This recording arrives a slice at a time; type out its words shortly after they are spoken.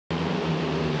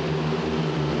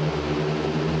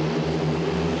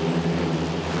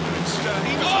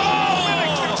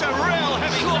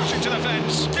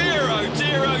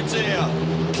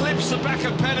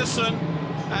of Pedersen,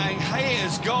 and he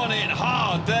has gone in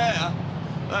hard there.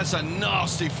 That's a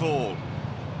nasty fall.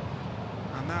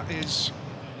 And that is...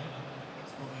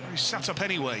 He's sat up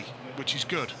anyway, which is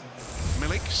good.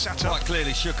 Milik sat up. Quite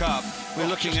clearly shook up. We're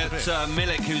looking at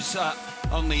Milik, who's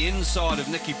on the inside of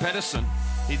Nicky Pedersen.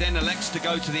 He then elects to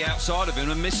go to the outside of him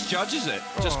and misjudges it.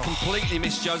 Just completely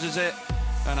misjudges it.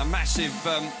 And a massive,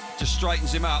 just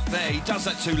straightens him up there. He does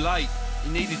that too late. He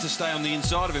needed to stay on the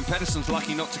inside of him. Pedersen's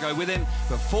lucky not to go with him.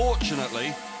 But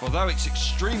fortunately, although it's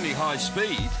extremely high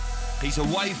speed, he's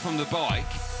away from the bike.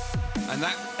 And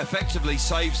that effectively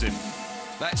saves him.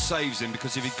 That saves him,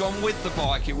 because if he'd gone with the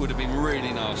bike, it would have been really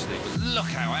nasty. But look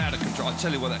how out of control. I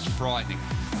tell you what, that's frightening.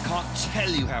 Can't tell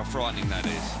you how frightening that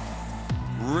is.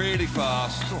 Really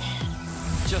fast.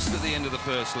 Just at the end of the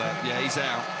first lap. Yeah, he's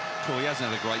out. Cool, he hasn't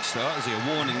had a great start. Is he a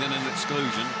warning, then an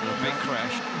exclusion, and a big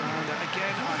crash? And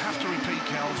again, I have to repeat,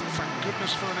 Cal, thank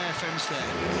goodness for an air fence there.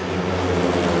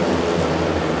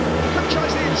 Cook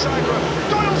tries the inside run.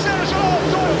 Doyle's there as well.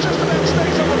 Doyle just about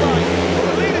stays on the line.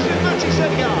 The leader's with Matty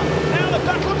Zegar. Now the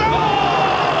battle.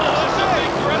 That's a big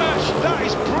crash. That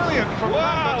is brilliant from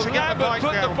Lambert to get the bike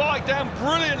put down. the bike down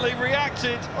brilliantly,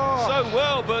 reacted so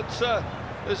well, but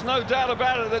there's no doubt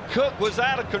about it that Cook was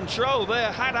out of control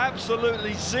there, had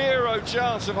absolutely zero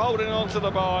chance of holding on to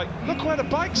the bike. Look where the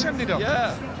bike's ended up.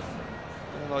 Yeah.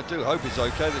 Well, I do hope he's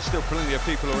okay. There's still plenty of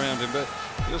people around him, but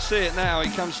you'll see it now. He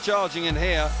comes charging in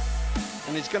here,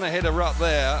 and he's going to hit a rut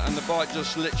there, and the bike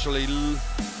just literally...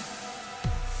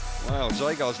 Wow,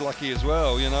 Zagar's lucky as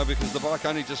well, you know, because the bike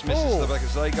only just misses the back of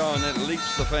Zagar and then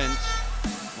leaps the fence.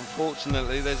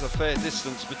 Unfortunately, there's a fair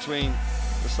distance between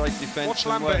the safety fence. Watch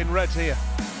Lambert in red here.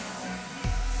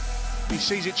 He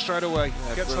sees it straight away,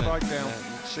 gets the bike down.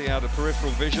 Yeah, see how the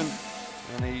peripheral vision,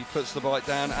 and he puts the bike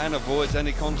down and avoids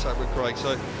any contact with Craig.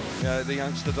 So yeah, the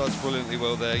youngster does brilliantly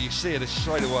well there. You see it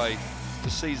straight away,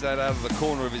 just sees that out of the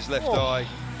corner of his left eye,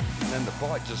 and then the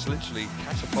bike just literally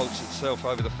catapults itself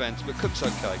over the fence. But Cook's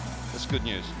okay. That's good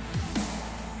news.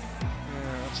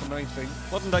 Yeah, that's the main thing.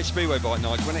 Modern day Speedway bike,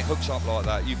 Nigel, when it hooks up like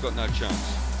that, you've got no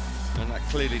chance. And that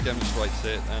clearly demonstrates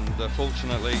it, and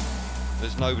fortunately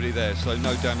there's nobody there, so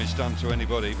no damage done to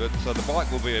anybody, but the bike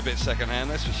will be a bit second-hand,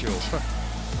 that's for sure.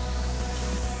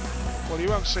 Well, you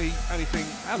won't see anything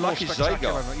more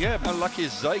spectacular. Yeah, how lucky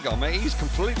is Zagar, mate? He's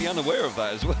completely unaware of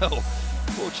that as well,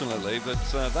 fortunately, but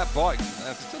that bike, I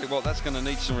have to tell you what, that's going to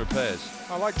need some repairs.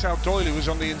 I liked how Doyle was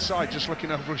on the inside, just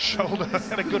looking over his shoulder.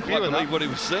 Had a good view of that. Believe what he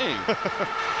was seeing. Well,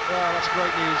 that's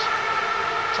great news.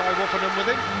 Ty Woffenham with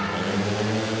him.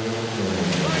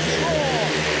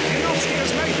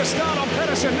 Has made the start on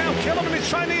Pedersen. Now Killerman is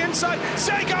trying the inside.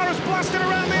 Zagar has blasted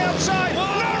around the outside.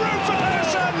 Whoa! No room for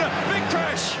Pedersen. Big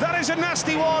crash. That is a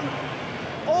nasty one.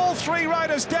 All three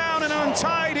riders down in an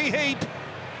untidy heap.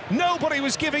 Nobody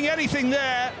was giving anything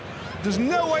there. There's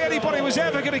no way anybody was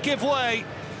ever going to give way.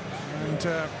 And,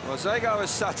 well, Zagar was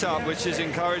sat up, which is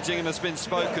encouraging and has been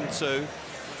spoken to.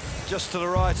 Just to the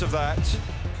right of that.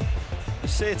 You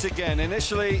see it again.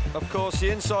 Initially, of course, the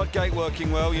inside gate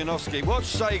working well. Janowski. Watch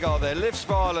Zagar there. Lifts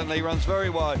violently, runs very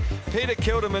wide. Peter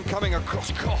Kilderman coming across.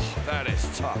 God, that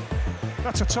is tough.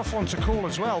 That's a tough one to call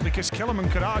as well, because Killerman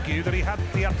could argue that he had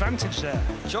the advantage there.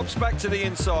 Chops back to the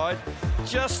inside.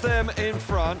 Just them in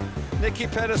front. Nicky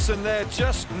Pedersen there,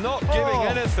 just not giving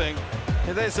anything.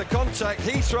 And there's a contact.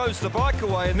 He throws the bike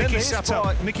away, and then his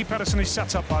bike. Nicky Pedersen is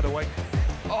sat up, by the way.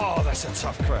 Oh, that's a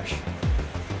tough crash.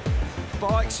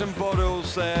 Bikes and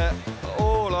bottles there,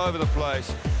 all over the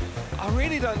place. I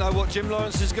really don't know what Jim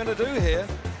Lawrence is going to do here.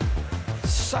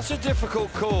 Such a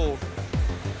difficult call.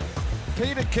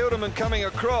 Peter Kilderman coming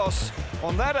across.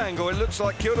 On that angle, it looks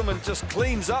like Kilderman just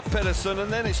cleans up Pedersen,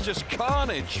 and then it's just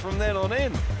carnage from then on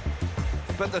in.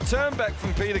 But the turn back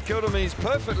from Peter Kilderman is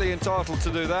perfectly entitled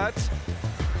to do that.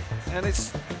 And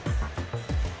it's...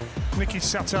 Nicky's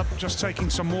sat up, just taking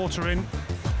some water in,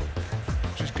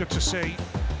 which is good to see.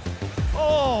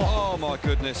 Oh my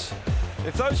goodness.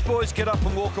 If those boys get up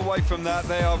and walk away from that,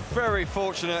 they are very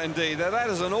fortunate indeed. That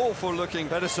is an awful looking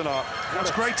Pedersen up. That's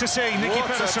great to see, Nicky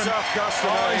Pedersen. What a tough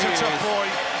customer. Oh, he's a tough boy.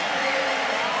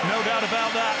 No doubt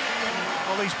about that.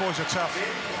 Well, these boys are tough.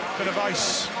 Bit of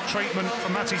ice treatment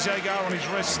for Matty Zagar on his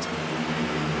wrist.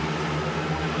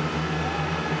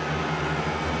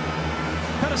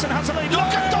 Pedersen has a lead. Look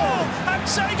at Doyle and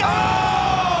Zagar!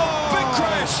 Oh! Big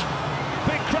crash.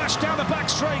 Big crash down the back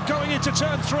straight going into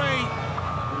turn 3.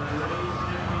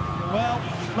 Well,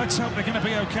 let's hope they're going to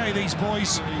be okay, these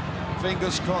boys.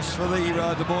 Fingers crossed for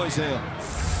the boys here.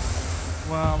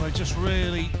 Well, they just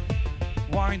really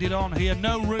winded on here.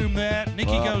 No room there.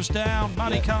 Nicky goes down.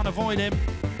 Matty can't avoid him.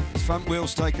 His front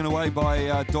wheel's taken away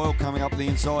by Doyle coming up the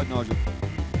inside, Nigel.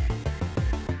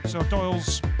 So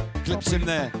Doyle's... Clips him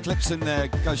there,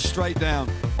 goes straight down.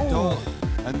 Doyle,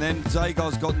 and then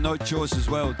Zagar's got no choice as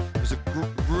well. It was a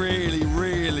really,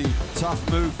 really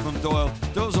tough move from Doyle.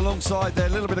 Doyle's alongside there, a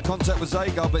little bit of contact with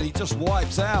Zagar, but he just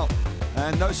wipes out.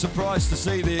 And no surprise to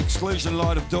see the exclusion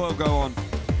light of Doyle go on.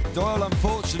 Doyle,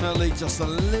 unfortunately, just a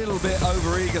little bit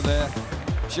overeager there.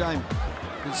 Shame.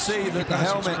 You can see that the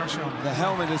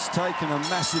helmet has taken a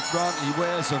massive brunt. He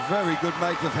wears a very good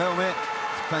make-of helmet.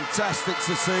 Fantastic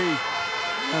to see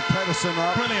Pedersen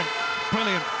up.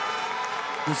 Brilliant.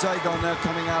 The Zagar now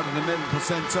coming out of the middle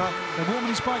placenta. They're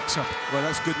warming his bikes up. Well,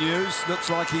 that's good news. Looks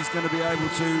like he's going to be able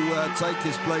to take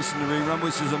his place in the rerun,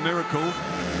 which is a miracle.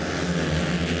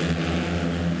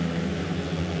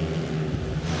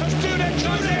 Let's do that.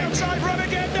 Tries the outside run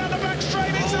again down the back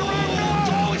straight into the room.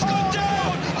 No! He's gone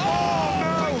down! Oh,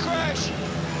 no! Crash!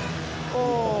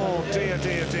 Oh, dear.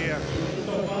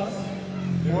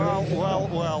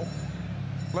 Well.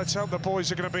 Let's hope the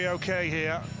boys are going to be okay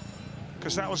here,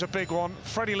 because that was a big one.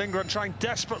 Freddie Lindgren trying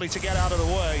desperately to get out of the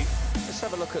way. Let's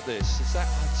have a look at this. Is that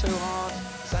too hard?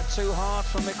 Is that too hard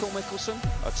for Mikkelsen?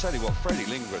 I'll tell you what, Freddie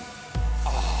Lindgren.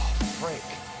 Oh, frick.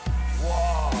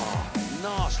 Whoa,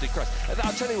 nasty crash.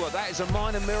 I'll tell you what, that is a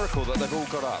minor miracle that they've all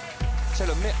got up. I tell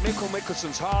you,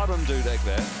 Mikkelsen's hard on Dudek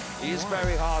there. He is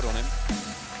very hard on him.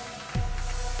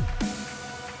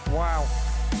 Wow.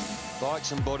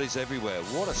 Bikes and bodies everywhere.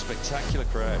 What a spectacular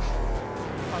crash.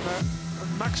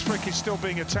 And Max Frick is still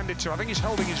being attended to. I think he's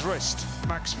holding his wrist,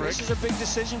 Max Frick. This is a big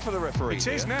decision for the referee. It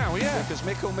is now, yeah. Because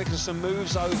Mikkelsen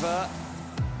moves over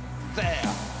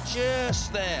there,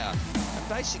 just there, and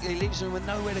basically leaves him with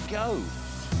nowhere to go.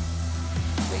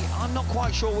 See, I'm not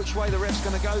quite sure which way the ref's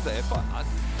going to go there, but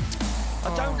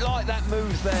I don't like that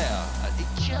move there. It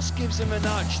just gives him a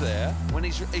nudge there when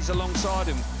he's alongside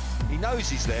him. He knows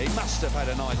he's there. He must have had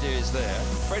an idea he's there.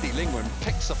 Freddie Lindgren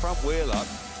picks the front wheel up.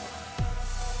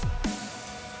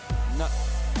 No.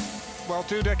 Well,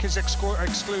 Dudek is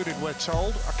excluded, we're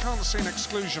told. I can't see an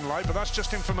exclusion light, but that's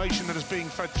just information that is being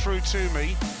fed through to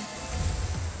me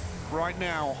right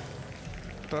now.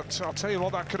 But I'll tell you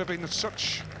what, that could have been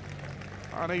such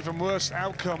an even worse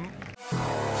outcome.